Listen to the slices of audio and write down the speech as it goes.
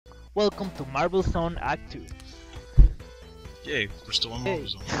Welcome to Marble Zone Act 2. Yay, we're still in Marble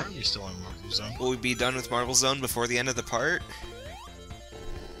Zone. Why are we still in Marble Zone? Will we be done with Marble Zone before the end of the part?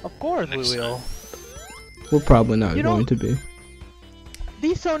 Of course Next we will. We're probably not You know- going to be.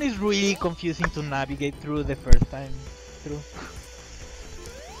 This zone is really confusing to navigate through the first time through.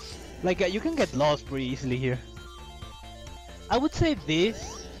 Like, you can get lost pretty easily here. I would say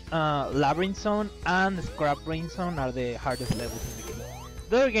this, Labyrinth Zone and the Scrap Brain Zone are the hardest levels in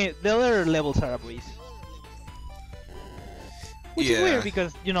the game. The other levels are a breeze. Which is weird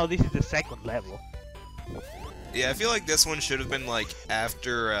because, you know, this is the second level. Yeah, I feel like this one should have been like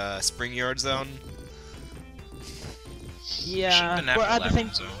after Spring Yard Zone. Yeah, Should've been but after at the same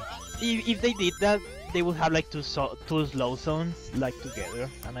Labyrinth Zone. if they did that, they would have like two slow zones like together,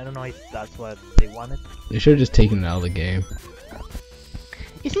 and I don't know if that's what they wanted. They should have just taken it out of the game.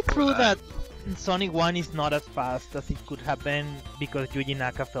 Is it true that Sonic 1 is not as fast as it could have been because Yuji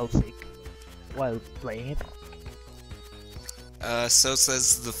Naka felt sick while playing it? So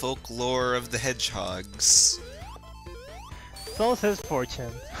says the folklore of the hedgehogs. So says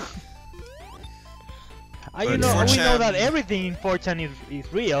Fortune. But we know 4chan that everything in Fortune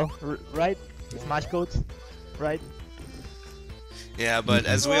is real, right? Smash codes, right? Yeah, but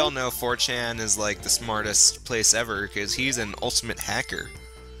as we all know, 4chan is like the smartest place ever because he's an ultimate hacker.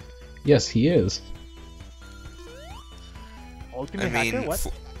 Yes, he is. Ultimate I mean, hacker? What?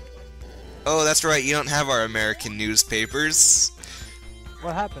 Oh, that's right. You don't have our American newspapers.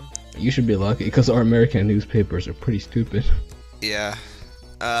 What happened? You should be lucky because our American newspapers are pretty stupid. Yeah.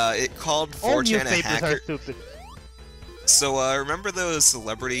 It called All 4chan a newspapers hacker. are stupid. So, remember those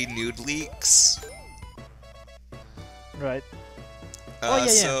celebrity nude leaks? Right. Uh,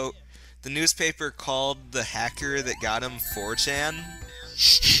 yeah. So, the newspaper called the hacker that got him 4chan.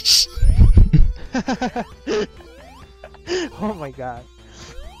 Oh my god.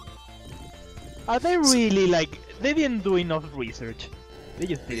 Are they really like... They didn't do enough research. They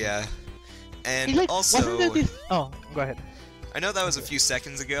just did. Yeah. And It's like, also, wasn't there this... Oh, go ahead. I know that was a few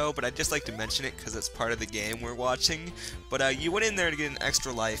seconds ago, but I'd just like to mention it because it's part of the game we're watching. But you went in there to get an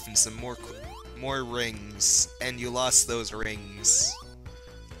extra life and some more rings, and you lost those rings.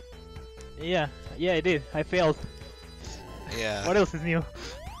 Yeah, I did. I failed. Yeah. What else is new?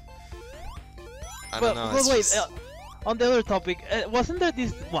 I don't know. But it's wait, just- on the other topic, wasn't there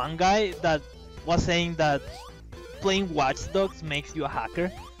this one guy that was saying that playing Watch Dogs makes you a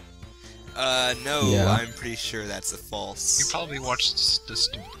hacker? No, Yeah. I'm pretty sure that's a You false. probably watched the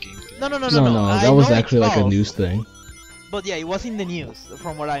stupid game theory. No. No, I that was know actually it's like a false, news thing. But yeah, it was in the news,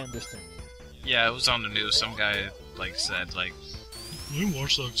 from what I understand. Yeah, it was on the news. Some guy said you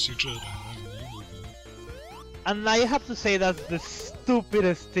watch like CJ. And I have to say that's the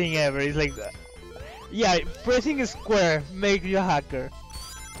stupidest thing ever. It's like, yeah, pressing a square makes you a hacker.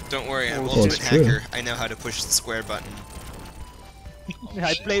 Don't worry, I'm Well, ultimate it's true. hacker. I know how to push the square button.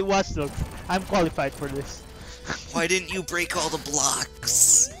 I play Watch Dogs. I'm qualified for this. Why didn't you break all the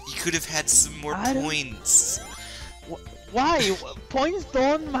blocks? You could have had some more I don't- points. Why? Points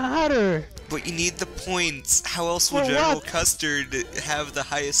don't matter. But you need the points. How else will For General what? Custer have the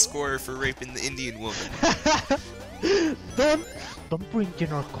highest score for raping the Indian woman? Don't bring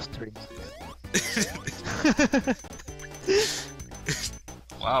General Custer into this.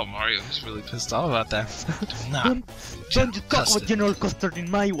 Wow, Mario was really pissed off about that. Do not Don't you talk Custer. about General Custer in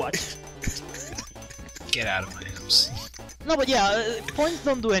my watch. get out of my house. No, but yeah, points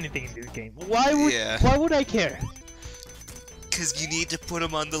don't do anything in this game. Why Yeah. would I care? Because you need to put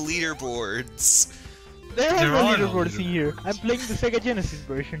them on the leaderboards. There are There no are no leaderboards in here. leaderboards. I'm playing the Sega Genesis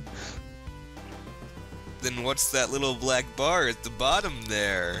version. Then what's that little black bar at the bottom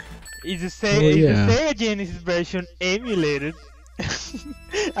there? It's the Oh, yeah. Sega Genesis version emulated.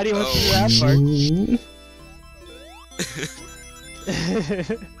 I didn't want to do Oh. that part.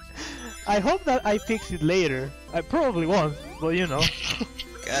 I hope that I fix it later. I probably won't, but you know.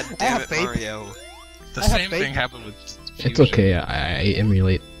 God I damn have it, faith. Mario. The I have same faith. thing happened with It's Fusion. okay, I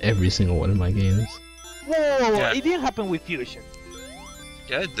emulate every single one of my games. Whoa, Yeah. it didn't happen with Fusion.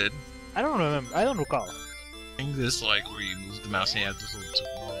 Yeah, it did. I don't remember. I don't recall. Thing this where you move the mouse and you have this little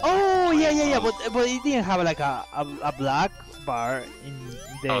tutorial. Oh yeah, but it didn't have like a black bar in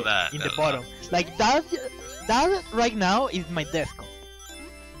the that bottom. Like that right now is my desktop.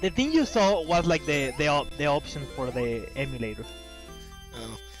 The thing you saw was like the option for the emulator.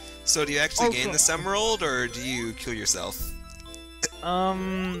 Oh. So do you actually gain Also- this emerald, or do you kill yourself?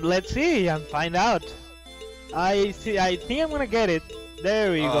 Let's see and find out. I think I'm gonna get it.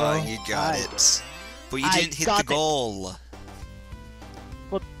 There we go. Oh, you got I- it. But you I didn't hit got the it. goal.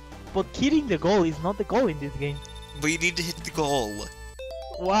 But hitting the goal is not the goal in this game. But you need to hit the goal.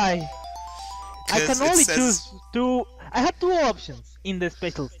 Why? I 'Cause can it only says- choose two. I had two options in the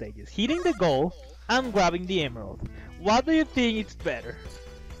special stages: hitting the goal and grabbing the emerald. What do you think is better?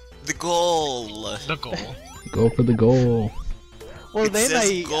 The goal. The goal. Go for the goal. Well, It then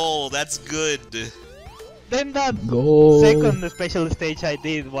says goal. That's good. then that Goal. second special stage I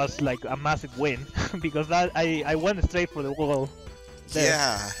did was like a massive win because I went straight for the goal. There.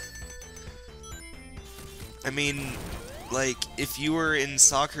 Yeah. I mean, like, if you were in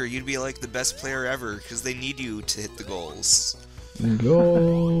soccer, you'd be like the best player ever because they need you to hit the goals.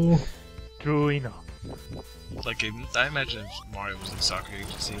 Go. True enough. Like, I imagine if Mario was in soccer, you'd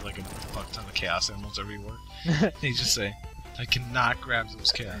just see like a fuck ton of chaos animals everywhere. He'd just say, I cannot grab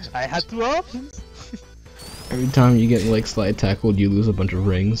those chaos. I had two options. Every time you get like slide tackled, you lose a bunch of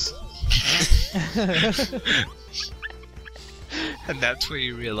rings. And that's where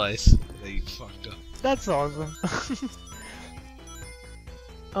you realize that you fucked up. That's awesome.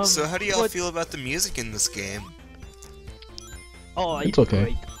 So how do y'all what- feel about the music in this game? Oh, It's okay.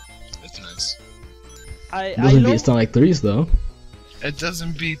 Great. It's nice. I Doesn't love beat Sonic 3's though. It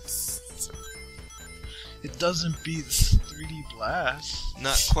doesn't beat. It doesn't beat 3D Blast.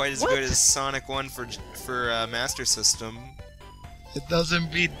 Not quite as What? good as Sonic 1 for Master System. It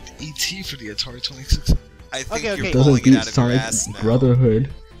doesn't beat ET for the Atari 2600. I think Okay, you're okay. pulling Doesn't it beat out of your Sonic ass now. Brotherhood.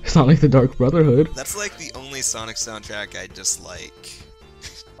 Sonic the Dark Brotherhood. That's like the only Sonic soundtrack I dislike.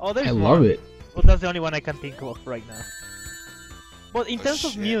 Oh, there's I more. love it. Well, that's the only one I can think of right now. But in Oh, terms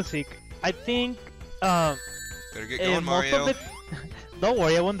of shit. music, I think Better get going, most Mario. of the don't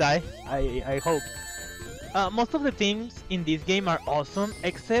worry, I won't die. I hope. Most of the things in this game are awesome,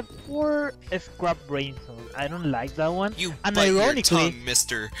 except for Scrap Brain Zone. I don't like that one. You and bite your ironically- tongue,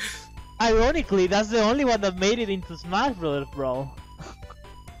 mister. Ironically, that's the only one that made it into Smash Brothers, bro.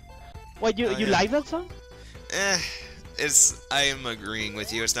 What, you Oh, you yeah. like that song? I am agreeing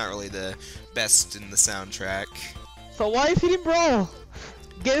with you. It's not really the best in the soundtrack. So why is it in Brawl?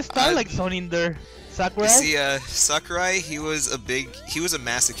 Get a star I- like Son in there, Sakurai. You see, Sakurai, he was a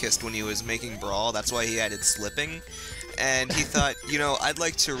masochist when he was making Brawl. That's why he added slipping. And he thought, you know, I'd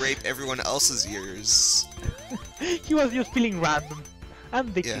like to rape everyone else's ears. He was just feeling random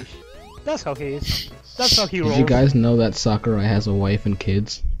and dickish. Yeah. That's how he is. That's how he Did rolls. you guys know that Sakurai has a wife and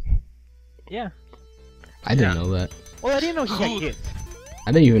kids? Yeah. I didn't Yeah. know that. Well, I didn't know he had Cool. kids.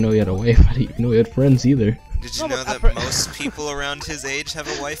 I didn't even know he had a wife. I didn't even know he had friends either. Did you No, know but that most people around his age have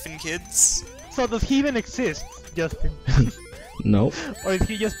a wife and kids? So does he even exist, Justin? Nope. Or is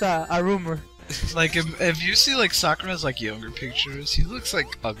he just a rumor? Like, if you see, like, Sakura's, like, younger pictures, he looks,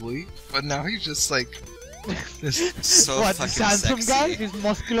 like, ugly. But now he's just, like, this... So What, fucking this handsome sexy. guy? This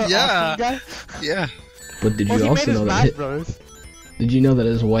muscular, Yeah. awesome guy? Yeah. But did Well, you he also made a know Smash that? Bros. Did you know that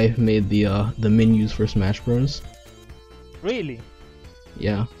his wife made the menus for Smash Bros? Really?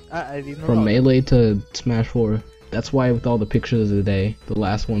 Yeah. I didn't know. From that. Melee to Smash 4. That's why with all the pictures of the day, the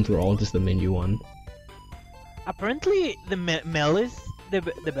last ones were all just the menu one. Apparently, the Melee's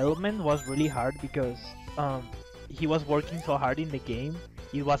development was really hard because he was working so hard in the game.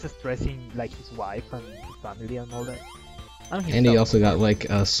 He was stressing like his wife and his family and all that. And he himself. also got like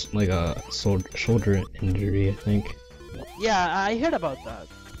a shoulder injury, I think. Yeah, I heard about that.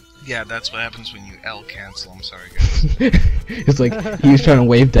 Yeah, that's what happens when you L cancel. I'm sorry, guys. It's like he was trying to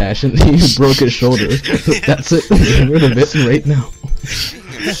wave dash and he broke his shoulder. That's it. Get rid of it right now.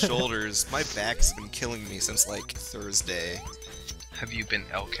 Speaking of shoulders, my back's been killing me since like Thursday. Have you been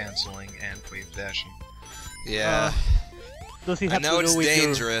L canceling and wave dashing? Yeah, Does he I have know to it's do with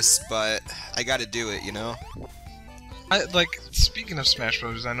dangerous, but I gotta do it, you know? Like, speaking of Smash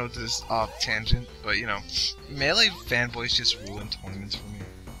Bros, I know this is off tangent, but you know, Melee fanboys just ruin tournaments for me.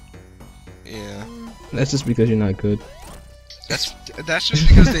 Yeah. That's just because you're not good. That's just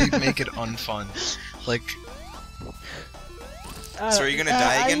because they make it unfun. Like, your... So are you gonna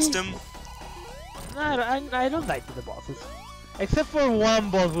die against him? I don't like the bosses. Except for one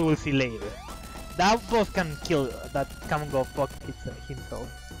boss we will see later. That boss can kill, that can go fuck himself.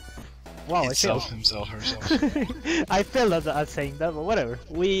 Wow, I failed. himself, herself. I failed at saying that, but whatever.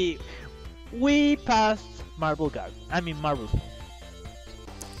 We passed Marble Garden. I mean Marble.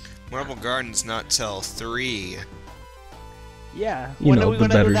 Marble Garden's not till 3. Yeah. You when know, are we the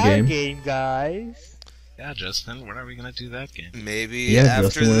gonna do better that game. guys? Yeah, Justin, when are we gonna do that game? Maybe Yeah, after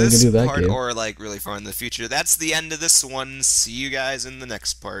Justin, when are we this gonna do that part, game? or like really far in the future. That's the end of this one. See you guys in the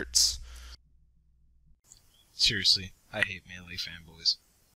next part. Seriously, I hate Melee fanboys.